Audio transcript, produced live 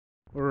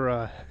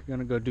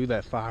gonna go do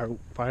that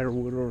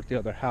firewood over at the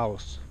other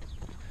house.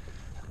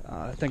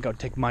 I think I'll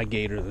take my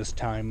gator this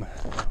time.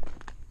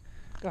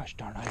 Gosh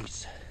darn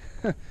ice.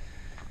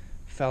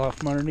 Fell off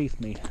from underneath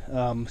me.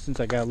 Since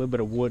I got a little bit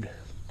of wood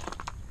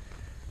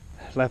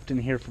left in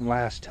here from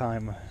last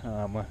time.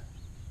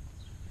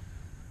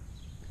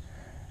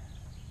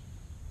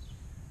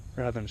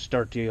 Rather than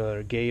start the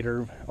other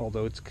gator,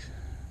 although it's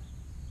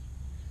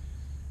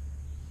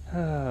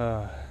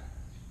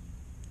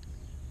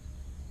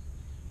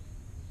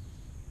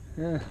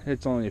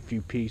it's only a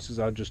few pieces.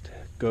 I'll just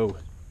go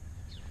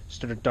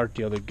start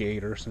the other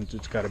gator since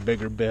it's got a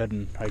bigger bed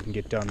and I can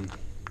get done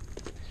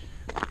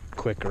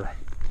quicker.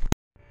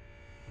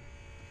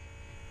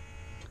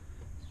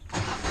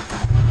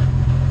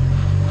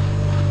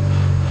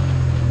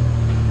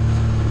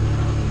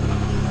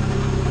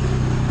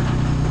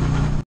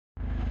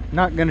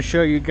 Not gonna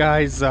show you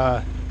guys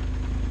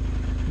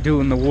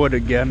doing the wood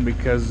again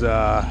because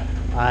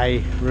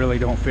I really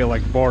don't feel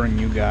like boring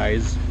you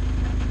guys.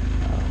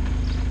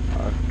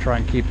 I'll try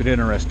and keep it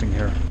interesting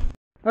here.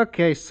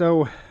 Okay,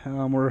 so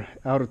we're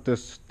out at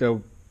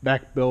the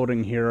back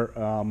building here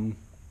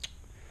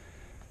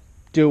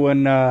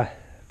doing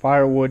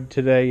firewood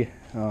today.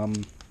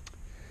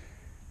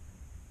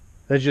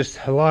 There's just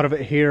a lot of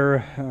it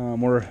here.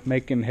 We're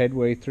making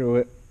headway through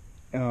it.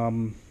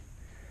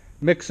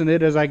 Mixing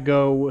it as I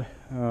go.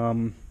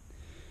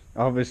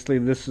 Obviously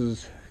this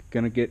is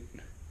gonna get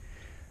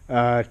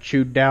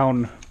chewed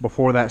down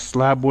before that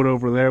slab wood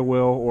over there will,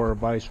 or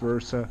vice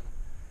versa.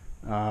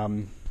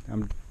 I'm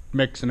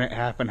mixing it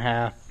half and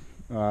half.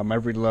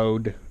 Every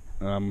load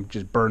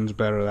just burns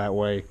better that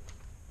way.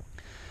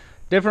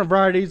 Different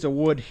varieties of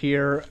wood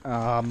here.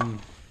 I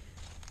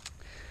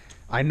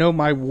know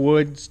my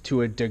woods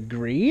to a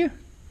degree.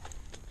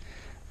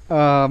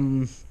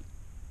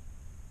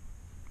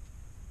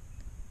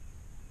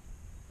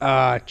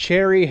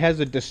 Cherry has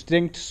a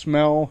distinct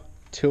smell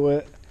to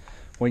it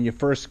when you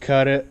first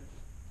cut it.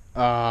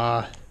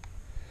 Like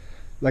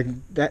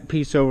that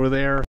piece over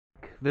there.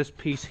 This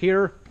piece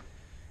here.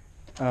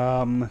 It's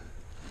got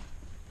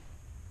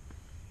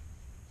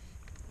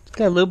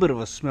a little bit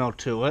of a smell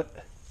to it.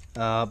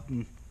 Or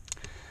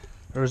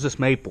is this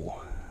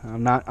maple?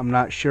 I'm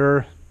not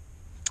sure.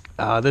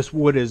 This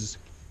wood is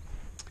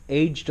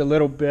aged a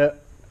little bit.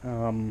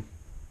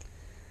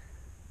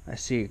 I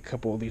see a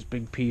couple of these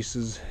big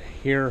pieces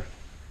here.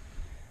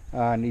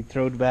 Need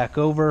thrown back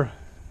over.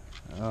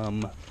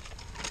 I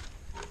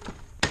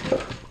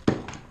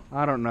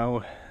don't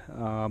know.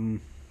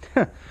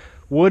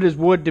 Wood is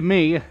wood to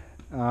me.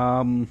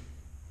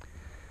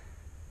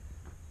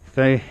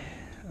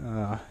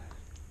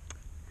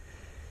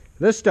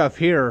 This stuff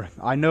here,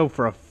 I know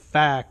for a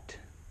fact,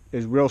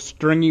 is real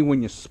stringy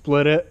when you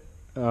split it.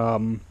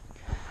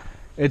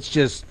 It's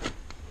just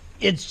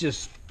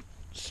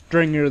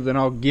stringier than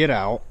I'll get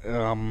out.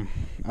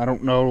 I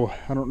don't know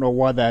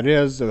why that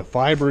is. The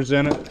fibers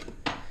in it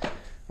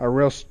are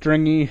real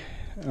stringy,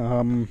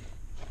 or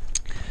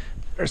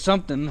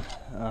something.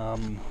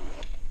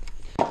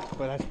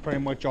 But that's pretty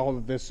much all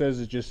that this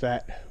is just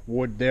that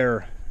wood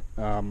there.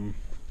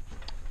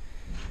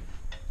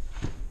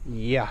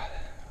 Yeah.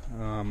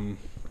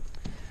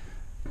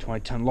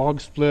 20-ton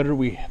log splitter.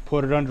 We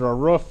put it under our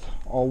roof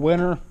all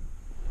winter.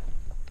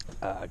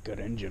 Good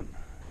engine.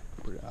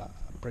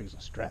 Briggs &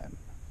 Stratton.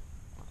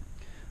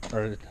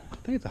 Or I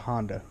think it's a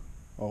Honda.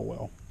 Oh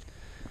well.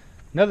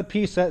 Another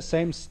piece, that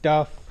same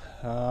stuff.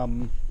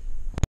 Had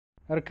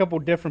a couple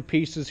different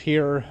pieces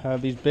here.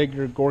 These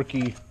bigger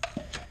Gorky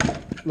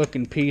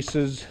looking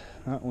pieces.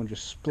 That one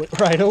just split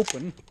right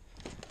open.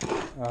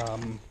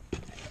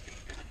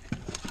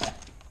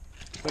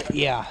 But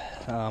yeah.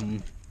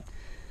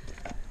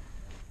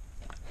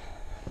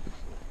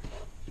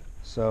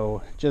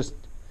 So just,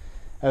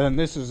 and then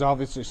this is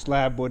obviously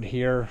slab wood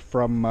here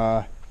from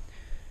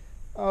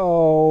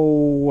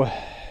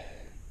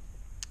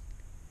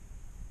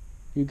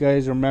you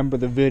guys remember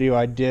the video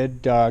I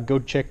did, go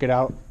check it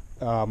out.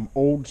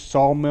 Old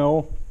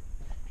Sawmill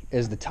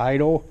is the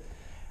title.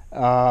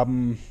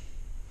 If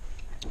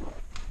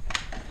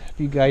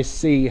you guys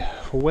see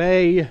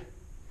way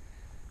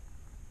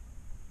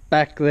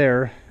back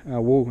there,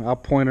 I'll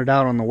point it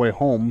out on the way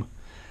home.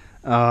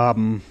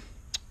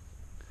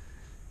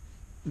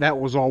 That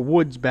was all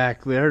woods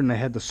back there, and they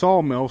had the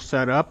sawmill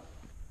set up.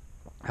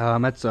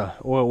 That's a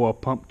oil well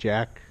pump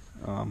jack.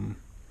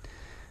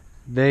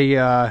 They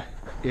had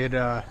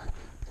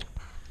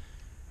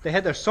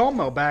their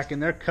sawmill back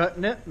in there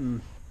cutting it, and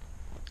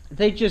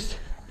they just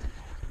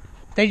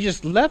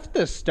left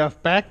this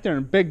stuff back there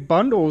in big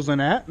bundles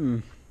and that.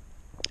 And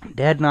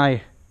Dad and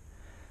I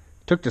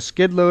took the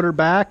skid loader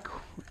back,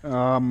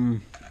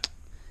 and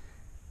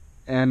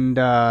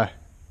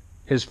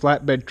his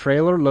flatbed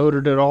trailer,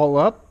 loaded it all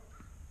up.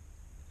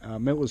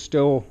 It was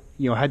still,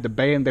 had the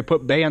band. They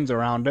put bands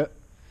around it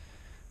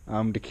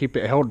to keep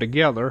it held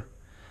together.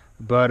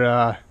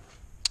 But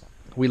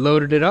we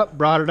loaded it up,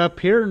 brought it up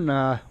here,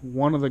 and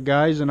one of the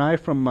guys and I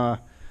from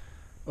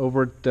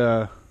over at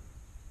the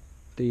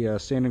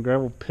sand and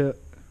gravel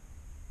pit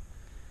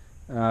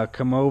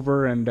come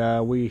over,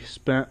 and we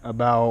spent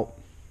about,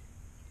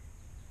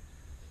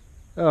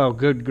 oh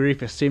good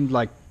grief, it seemed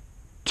like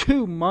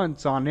 2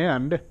 months on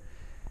end,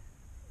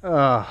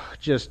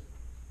 just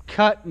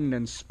cutting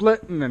and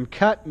splitting and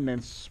cutting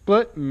and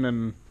splitting,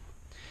 and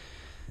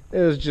it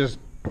was just,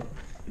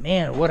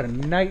 man, what a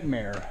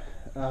nightmare.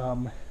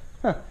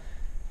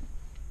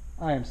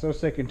 I am so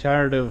sick and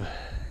tired of,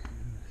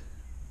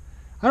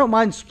 I don't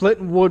mind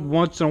splitting wood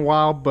once in a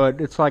while,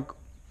 but it's like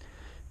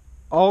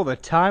all the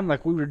time,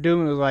 like we were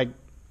doing, it was like,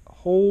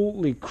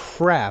 holy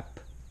crap.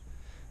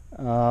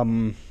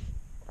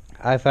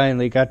 I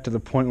finally got to the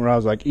point where I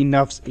was like,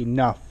 enough's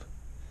enough.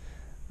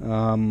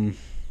 I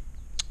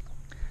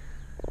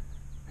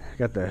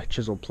got the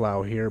chisel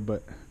plow here,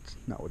 but it's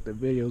not what the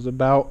video's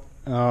about.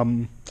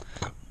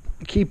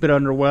 Keep it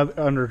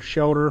under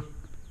shelter.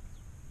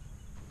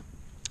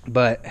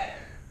 But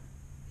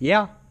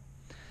yeah,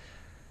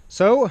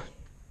 so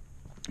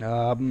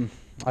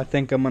I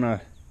think I'm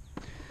gonna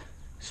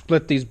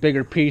split these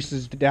bigger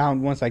pieces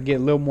down once I get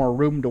a little more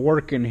room to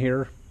work in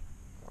here,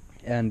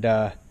 and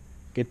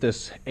get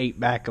this 8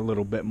 back a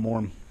little bit more.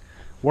 I'm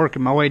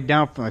working my way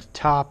down from the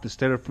top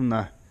instead of from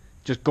the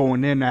just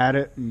going in at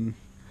it and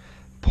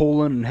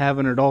pulling and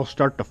having it all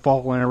start to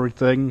fall and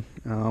everything.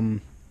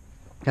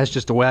 That's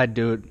just the way I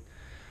do it.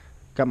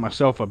 Got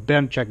myself a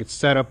bench I could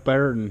set up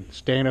there and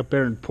stand up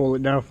there and pull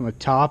it down from the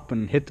top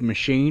and hit the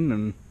machine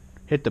and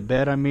hit the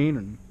bed, I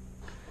mean,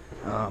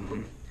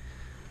 and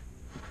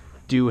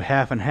do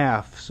half and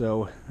half.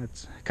 So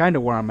that's kind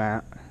of where I'm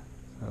at.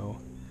 So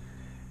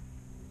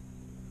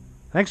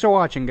thanks for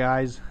watching,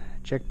 guys.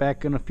 Check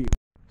back in a few.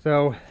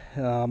 So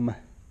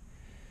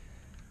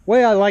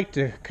way I like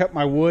to cut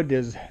my wood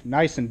is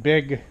nice and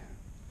big,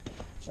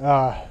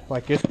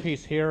 like this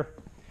piece here.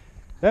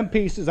 Them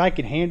pieces I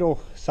can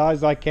handle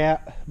size like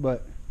that,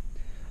 but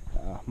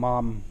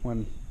Mom,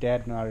 when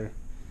Dad and I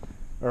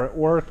are at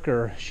work,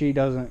 or she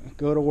doesn't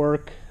go to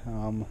work,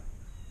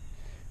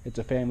 it's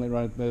a family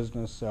run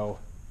business, so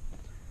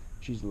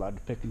she's allowed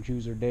to pick and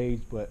choose her days,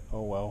 but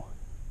oh well.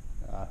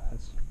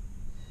 That's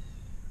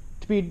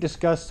to be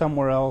discussed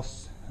somewhere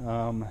else.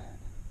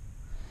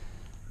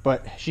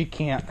 But she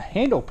can't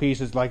handle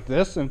pieces like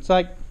this, and it's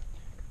like,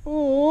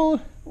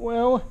 oh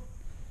well,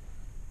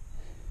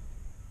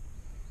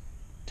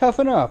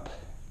 toughen up.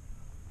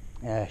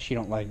 She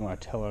don't like when I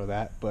tell her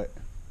that, but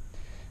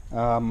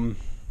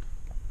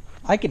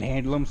I can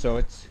handle them, so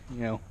it's,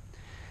 you know,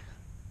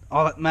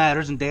 all that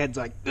matters. And Dad's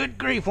like, good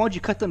grief, why don't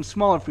you cut them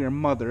smaller for your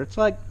mother? It's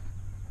like,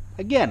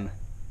 again,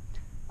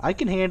 I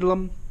can handle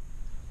them.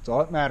 It's all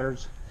that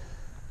matters.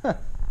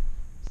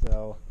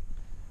 So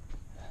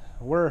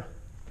we're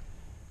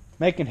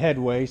making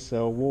headway,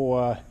 so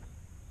we'll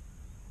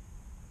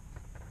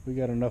we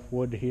got enough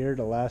wood here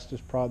to last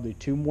us probably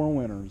 2 more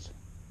winters.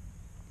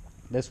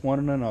 This one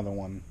and another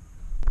one.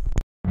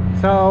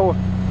 So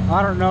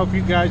I don't know if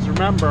you guys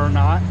remember or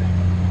not,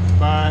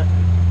 but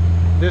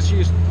the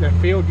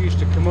field used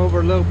to come over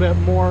a little bit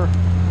more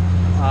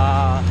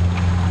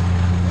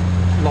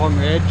along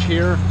the edge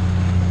here.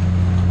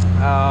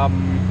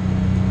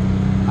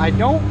 I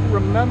don't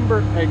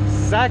remember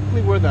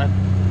exactly where the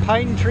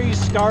pine trees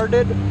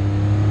started.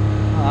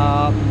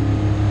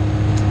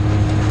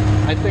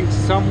 I think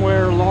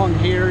somewhere along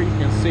here you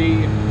can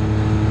see,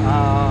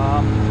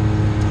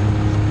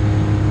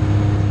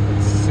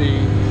 let's see,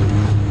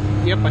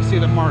 yep, I see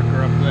the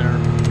marker up there.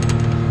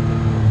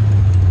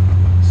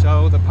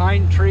 So the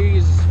pine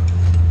trees,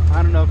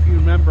 I don't know if you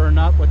remember or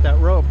not, but that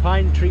row of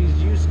pine trees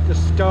used to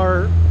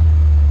start,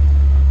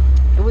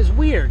 it was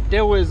weird.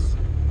 It was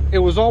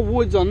all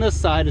woods on this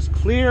side, as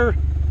clear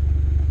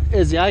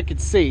as the eye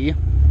could see.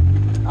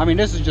 I mean,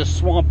 this is just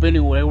swamp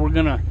anyway. We're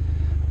gonna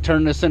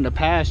turn this into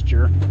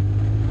pasture.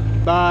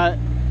 But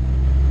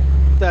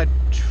the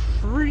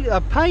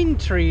pine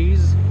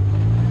trees,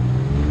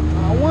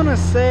 I want to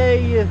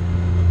say,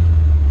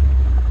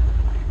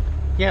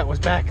 yeah, it was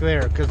back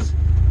there, because,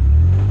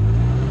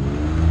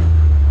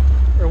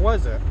 or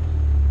was it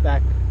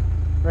back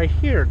right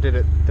here?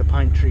 Did the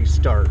pine trees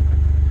start?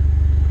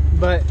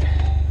 But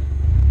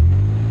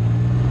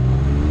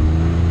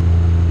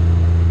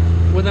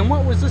well, then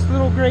what was this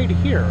little grade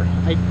here?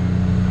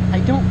 I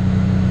don't,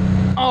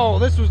 oh,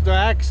 this was the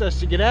access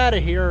to get out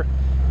of here,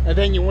 and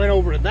then you went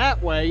over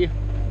that way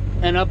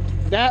and up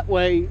that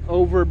way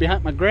over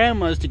behind my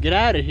grandma's to get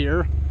out of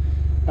here.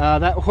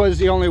 That was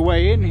the only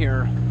way in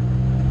here.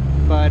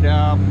 But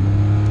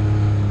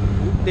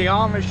the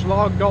Amish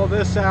logged all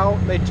this out.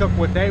 They took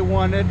what they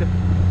wanted.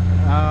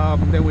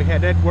 Then we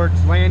had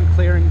Edwards Land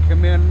Clearing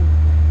come in.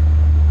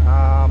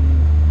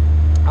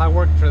 I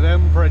worked for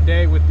them for a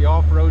day with the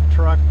off-road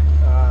truck,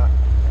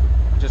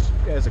 just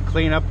as a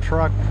cleanup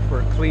truck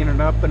for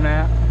cleaning up and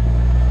that.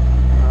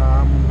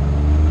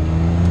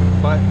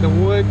 But the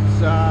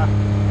woods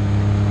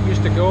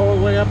used to go all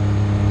the way up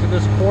to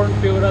this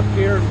cornfield up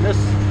here. And this,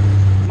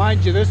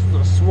 mind you, this is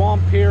a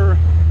swamp here.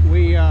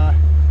 We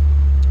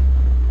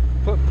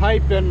put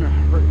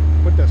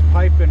this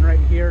pipe in right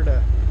here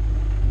to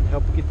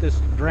help get this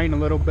drain a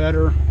little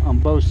better on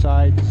both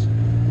sides.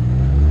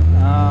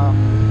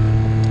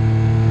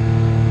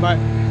 But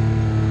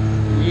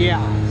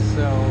yeah,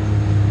 so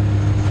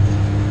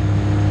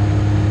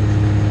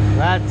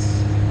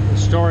that's the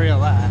story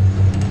of that.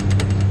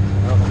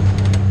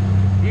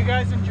 So, you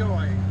guys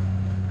enjoy.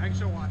 Thanks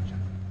for watching.